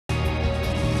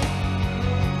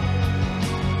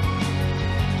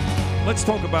Let's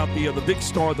talk about the big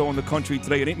star, though, in the country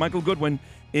today. It ain't Michael Goodwin.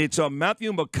 It's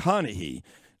Matthew McConaughey,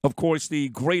 of course, the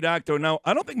great actor. Now,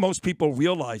 I don't think most people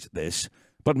realize this,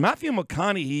 but Matthew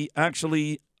McConaughey,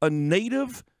 actually a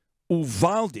native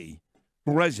Uvalde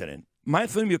resident.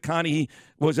 Matthew McConaughey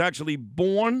was actually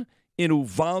born in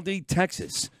Uvalde,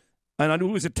 Texas. And I knew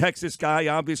he was a Texas guy.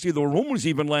 Obviously, there were rumors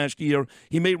even last year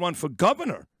he may run for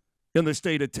governor in the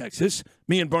state of Texas.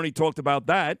 Me and Bernie talked about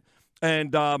that.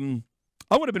 And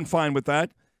I would have been fine with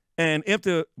that. And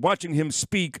after watching him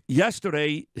speak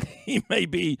yesterday, he may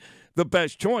be the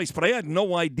best choice. But I had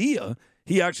no idea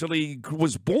he actually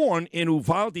was born in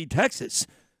Uvalde, Texas.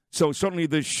 So certainly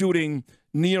the shooting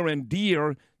near and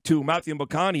dear to Matthew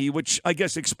McConaughey, which I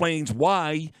guess explains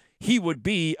why he would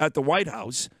be at the White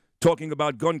House talking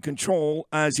about gun control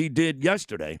as he did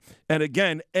yesterday. And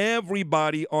again,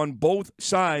 everybody on both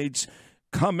sides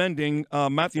commending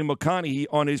Matthew McConaughey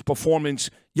on his performance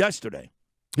yesterday.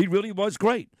 He really was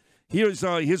great. Here's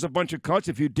a bunch of cuts.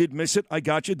 If you did miss it, I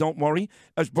got you. Don't worry.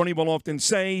 As Bernie will often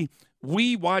say,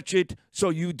 we watch it so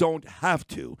you don't have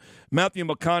to. Matthew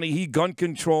McConaughey, gun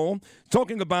control,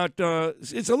 talking about,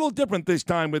 it's a little different this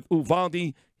time with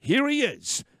Uvalde. Here he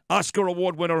is, Oscar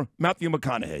Award winner Matthew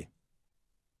McConaughey.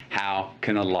 How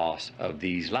can the loss of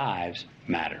these lives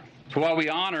matter? So while we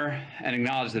honor and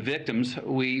acknowledge the victims,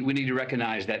 we need to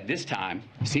recognize that this time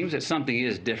it seems that something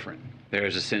is different. There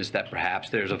is a sense that perhaps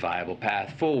there's a viable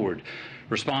path forward.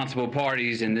 Responsible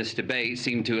parties in this debate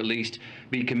seem to at least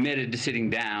be committed to sitting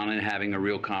down and having a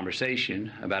real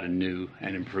conversation about a new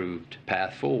and improved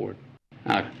path forward.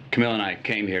 Camille and I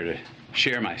came here to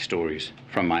share my stories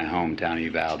from my hometown,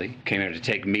 Uvalde. Came here to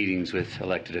take meetings with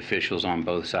elected officials on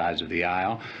both sides of the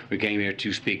aisle. We came here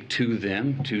to speak to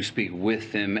them, to speak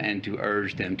with them, and to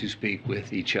urge them to speak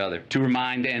with each other. To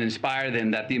remind and inspire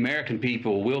them that the American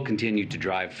people will continue to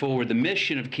drive forward the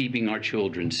mission of keeping our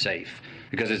children safe,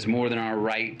 because it's more than our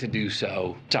right to do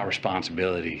so, it's our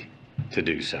responsibility to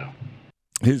do so.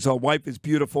 His wife is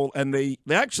beautiful, and they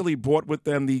actually brought with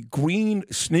them the green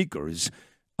sneakers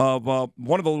of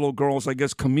one of the little girls, I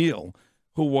guess Camille,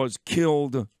 who was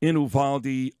killed in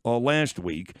Uvalde last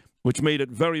week, which made it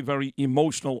very, very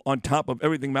emotional on top of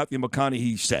everything Matthew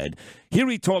McConaughey said. Here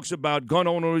he talks about gun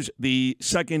owners, the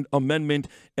Second Amendment,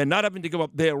 and not having to give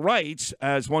up their rights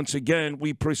as, once again,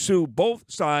 we pursue both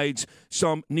sides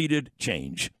some needed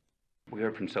change. We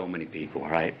heard from so many people,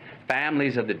 right?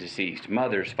 Families of the deceased,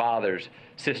 mothers, fathers,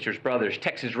 sisters, brothers,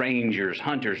 Texas Rangers,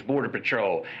 hunters, Border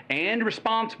Patrol, and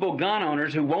responsible gun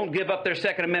owners who won't give up their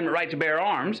Second Amendment right to bear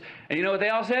arms. And you know what they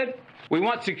all said? We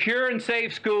want secure and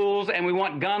safe schools, and we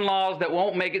want gun laws that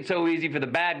won't make it so easy for the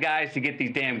bad guys to get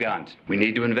these damn guns. We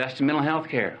need to invest in mental health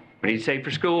care. We need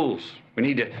safer schools. We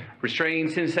need to restrain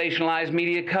sensationalized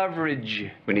media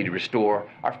coverage. We need to restore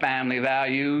our family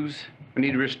values. We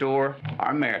need to restore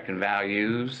our American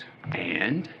values,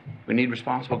 and we need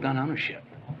responsible gun ownership.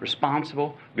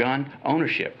 Responsible gun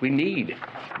ownership. We need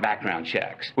background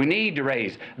checks. We need to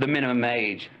raise the minimum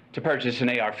age to purchase an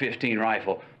AR-15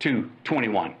 rifle to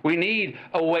 21. We need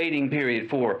a waiting period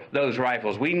for those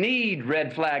rifles. We need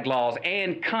red flag laws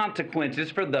and consequences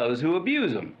for those who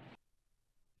abuse them.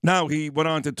 Now, he went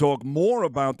on to talk more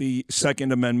about the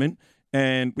Second Amendment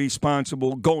and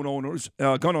responsible gun owners,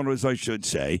 I should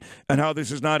say, and how this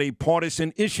is not a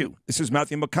partisan issue. This is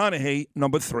Matthew McConaughey,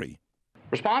 number 3.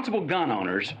 Responsible gun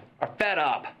owners are fed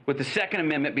up with the Second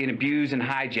Amendment being abused and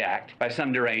hijacked by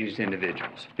some deranged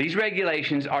individuals. These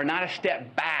regulations are not a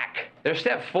step back. They're a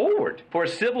step forward for a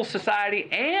civil society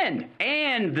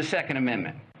and the Second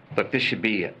Amendment. Look, this should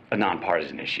be a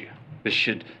nonpartisan issue. This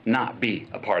should not be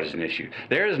a partisan issue.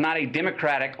 There is not a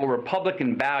Democratic or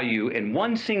Republican value in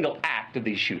one single act of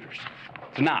these shooters.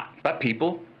 It's not. But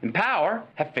people in power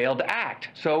have failed to act.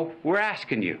 So we're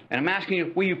asking you, and I'm asking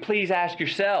you, will you please ask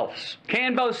yourselves,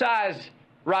 can both sides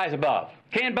rise above?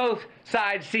 Can both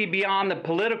sides see beyond the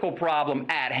political problem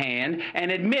at hand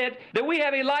and admit that we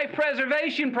have a life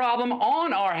preservation problem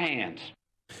on our hands?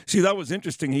 See, that was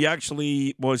interesting. He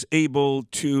actually was able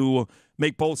to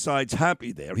make both sides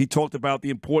happy there. He talked about the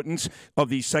importance of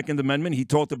the Second Amendment. He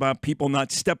talked about people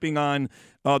not stepping on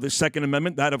the Second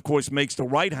Amendment. That, of course, makes the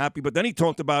right happy. But then he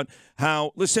talked about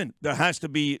how, listen, there has to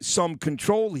be some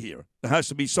control here. There has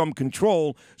to be some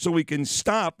control so we can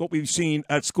stop what we've seen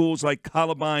at schools like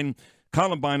Columbine,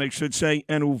 I should say,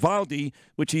 and Uvalde,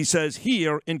 which he says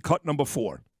here in cut number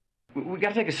 4. We got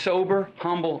to take a sober,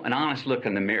 humble, and honest look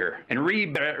in the mirror and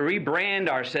rebrand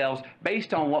ourselves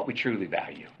based on what we truly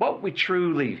value. What we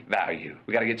truly value.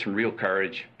 We got to get some real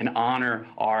courage and honor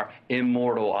our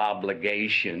immortal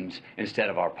obligations instead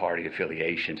of our party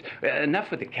affiliations. Enough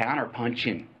with the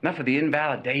counterpunching. Enough with the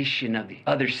invalidation of the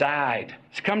other side.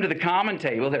 Let's come to the common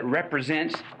table that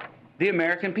represents the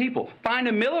American people. Find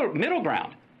a middle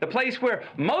ground. The place where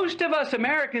most of us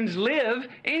Americans live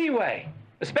anyway.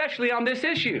 Especially on this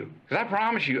issue. Because I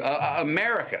promise you,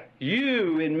 America,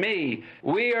 you and me,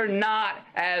 we are not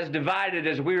as divided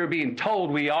as we were being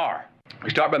told we are. We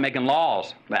start by making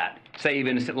laws that save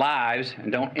innocent lives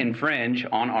and don't infringe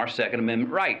on our Second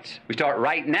Amendment rights. We start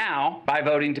right now by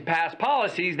voting to pass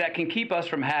policies that can keep us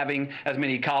from having as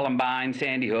many Columbine,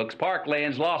 Sandy Hooks,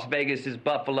 Parklands, Las Vegas,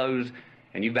 Buffaloes,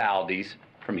 and Uvaldes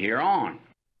from here on.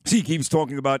 He keeps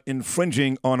talking about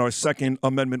infringing on our Second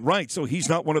Amendment rights. So he's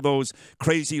not one of those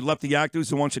crazy lefty actors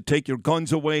who wants to take your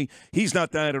guns away. He's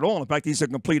not that at all. In fact, he's the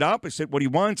complete opposite. What he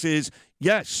wants is,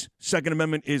 yes, Second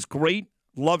Amendment is great.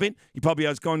 Love it. He probably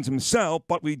has guns himself,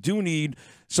 but we do need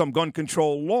some gun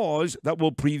control laws that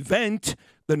will prevent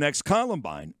the next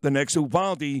Columbine, the next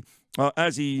Uvalde,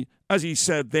 as he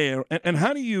said there. And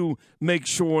how do you make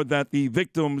sure that the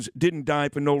victims didn't die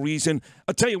for no reason?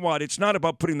 I'll tell you what, it's not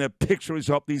about putting their pictures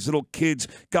up, these little kids,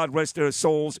 God rest their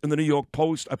souls, in the New York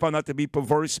Post. I found that to be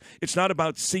perverse. It's not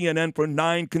about CNN for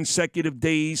 9 consecutive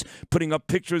days putting up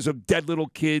pictures of dead little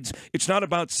kids. It's not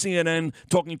about CNN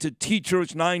talking to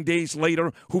teachers 9 days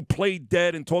later who played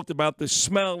dead and talked about the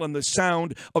smell and the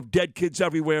sound of dead kids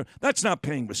everywhere. That's not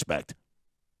paying respect.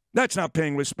 That's not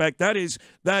paying respect. That is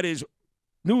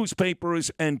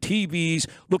newspapers and TVs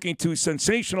looking to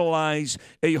sensationalize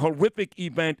a horrific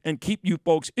event and keep you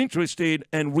folks interested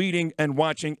and reading and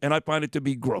watching, and I find it to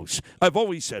be gross. I've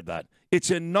always said that.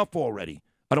 It's enough already.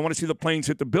 I don't want to see the planes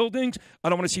hit the buildings. I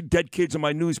don't want to see dead kids in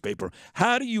my newspaper.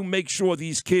 How do you make sure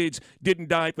these kids didn't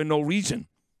die for no reason?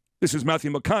 This is Matthew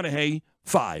McConaughey,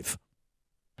 5.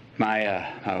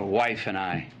 My wife and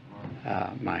I,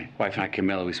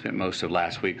 Camilla, we spent most of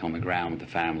last week on the ground with the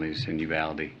families in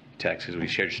Uvalde, Texas. We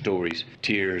shared stories,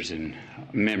 tears, and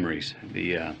memories.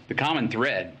 The common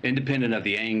thread, independent of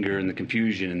the anger and the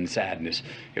confusion and the sadness,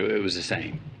 it was the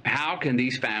same. How can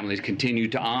these families continue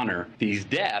to honor these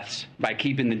deaths by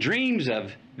keeping the dreams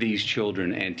of these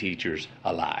children and teachers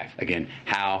alive? Again,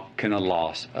 how can the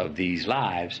loss of these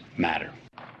lives matter?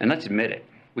 And let's admit it.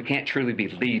 We can't truly be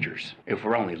leaders if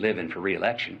we're only living for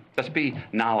re-election. Let's be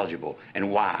knowledgeable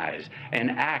and wise and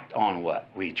act on what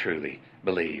we truly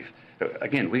believe.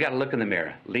 Again, we got to look in the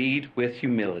mirror, lead with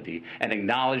humility, and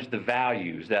acknowledge the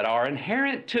values that are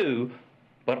inherent to,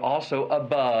 but also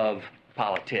above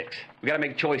politics. We got to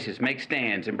make choices, make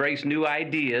stands, embrace new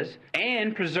ideas,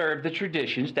 and preserve the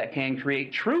traditions that can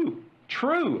create true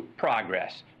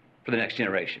progress for the next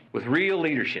generation with real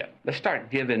leadership. Let's start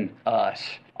giving us,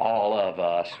 all of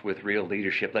us, with real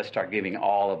leadership. Let's start giving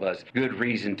all of us good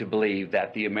reason to believe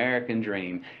that the American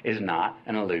dream is not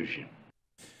an illusion.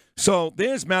 So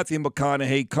there's Matthew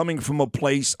McConaughey coming from a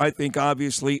place, I think,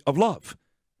 obviously, of love,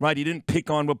 right? He didn't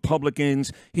pick on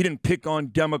Republicans. He didn't pick on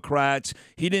Democrats.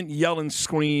 He didn't yell and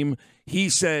scream. He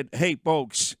said, hey,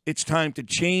 folks, it's time to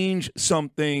change some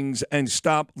things and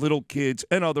stop little kids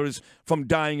and others from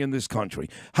dying in this country.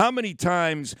 How many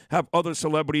times have other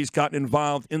celebrities gotten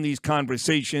involved in these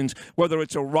conversations, whether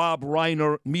it's a Rob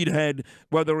Reiner meathead,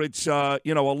 whether it's,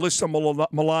 Alyssa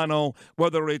Milano,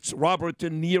 whether it's Robert De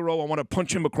Niro, I want to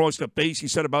punch him across the face, he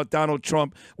said about Donald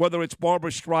Trump, whether it's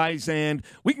Barbara Streisand.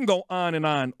 We can go on and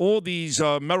on. All these,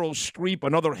 Meryl Streep,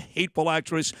 another hateful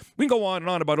actress. We can go on and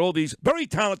on about all these very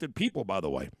talented people, by the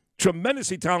way.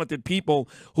 Tremendously talented people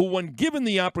who, when given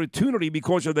the opportunity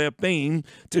because of their fame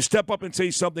to step up and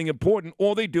say something important,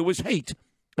 all they do is hate.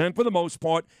 And for the most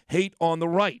part, hate on the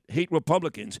right, hate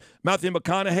Republicans. Matthew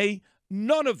McConaughey,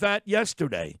 none of that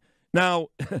yesterday. Now,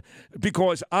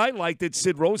 because I liked it,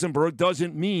 Sid Rosenberg,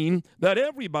 doesn't mean that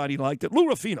everybody liked it. Lou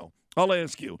Ruffino, I'll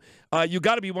ask you. You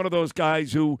got to be one of those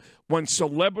guys who, when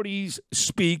celebrities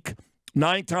speak,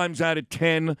 9 times out of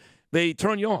 10, they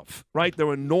turn you off, right?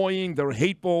 They're annoying. They're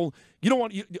hateful. You don't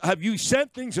want. Have you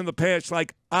said things in the past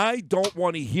like, I don't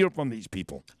want to hear from these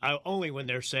people? Only when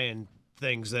they're saying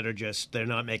things that are just, they're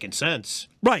not making sense.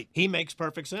 Right. He makes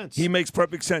perfect sense. He makes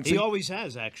perfect sense. He always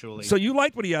has, actually. So you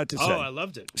liked what he had to say. Oh, I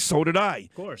loved it. So did I.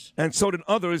 Of course. And so did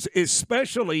others,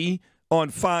 especially on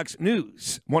Fox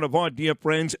News. One of our dear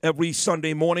friends every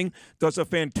Sunday morning does a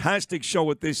fantastic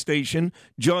show at this station.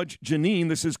 Judge Janine,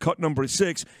 this is cut number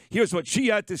 6. Here's what she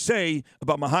had to say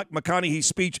about McConaughey's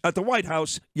speech at the White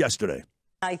House yesterday.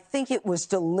 I think it was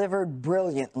delivered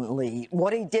brilliantly.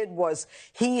 What he did was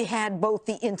he had both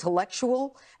the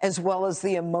intellectual as well as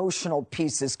the emotional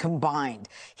pieces combined.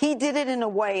 He did it in a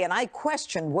way, and I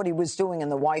questioned what he was doing in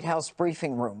the White House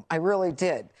briefing room. I really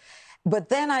did. But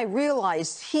then I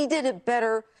realized he did it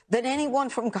better than anyone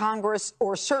from Congress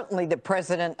or certainly the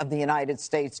President of the United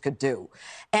States could do.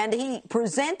 And he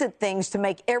presented things to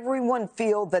make everyone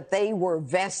feel that they were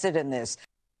vested in this.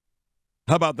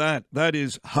 How about that? That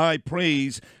is high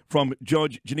praise from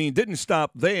Judge Jeanine. Didn't stop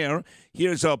there.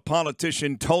 Here's a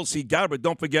politician, Tulsi Gabbard.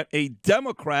 Don't forget, a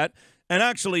Democrat. And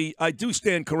actually, I do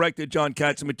stand corrected, John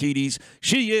Catsimatidis.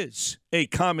 She is a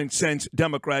common-sense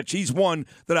Democrat. She's one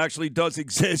that actually does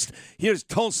exist. Here's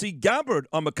Tulsi Gabbard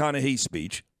on McConaughey's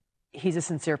speech. He's a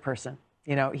sincere person.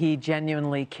 You know, he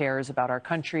genuinely cares about our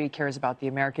country, cares about the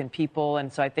American people.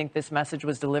 And so I think this message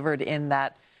was delivered in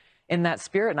that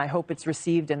spirit, and I hope it's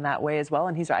received in that way as well.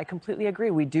 And I completely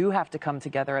agree. We do have to come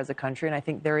together as a country, and I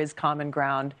think there is common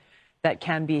ground that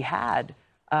can be had,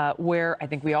 where I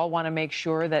think we all want to make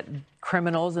sure that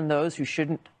criminals and those who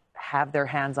shouldn't have their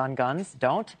hands on guns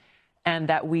don't, and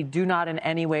that we do not in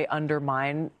any way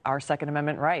undermine our Second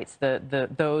Amendment rights.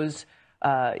 Those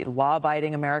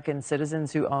law-abiding American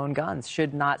citizens who own guns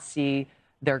should not see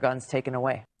their guns taken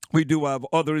away. We do have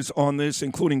others on this,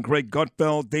 including Greg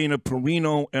Gutfeld, Dana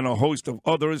Perino, and a host of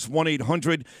others.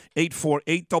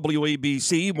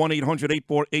 1-800-848-WABC,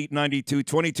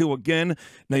 1-800-848-9222. Again,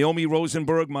 Naomi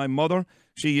Rosenberg, my mother.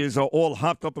 She is all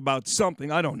hopped up about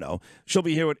something. I don't know. She'll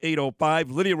be here at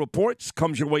 8:05. Lydia Reports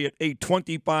comes your way at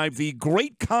 8:25. The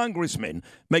great congressman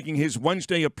making his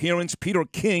Wednesday appearance, Peter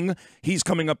King. He's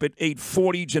coming up at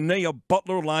 8:40. Janaea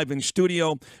Butler live in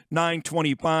studio,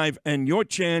 9:25. And your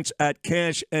chance at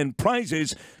cash and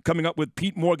prizes coming up with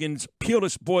Pete Morgan's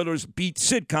Peerless Boilers Beat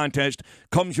Sid contest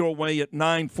comes your way at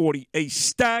 9:40. A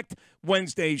stacked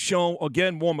Wednesday show.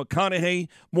 Again, more McConaughey,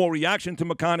 more reaction to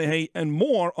McConaughey, and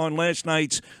more on last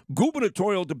night's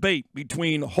gubernatorial debate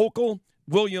between Hochul,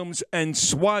 Williams, and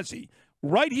Suozzi.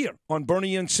 Right here on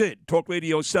Bernie and Sid, Talk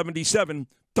Radio 77,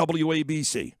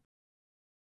 WABC.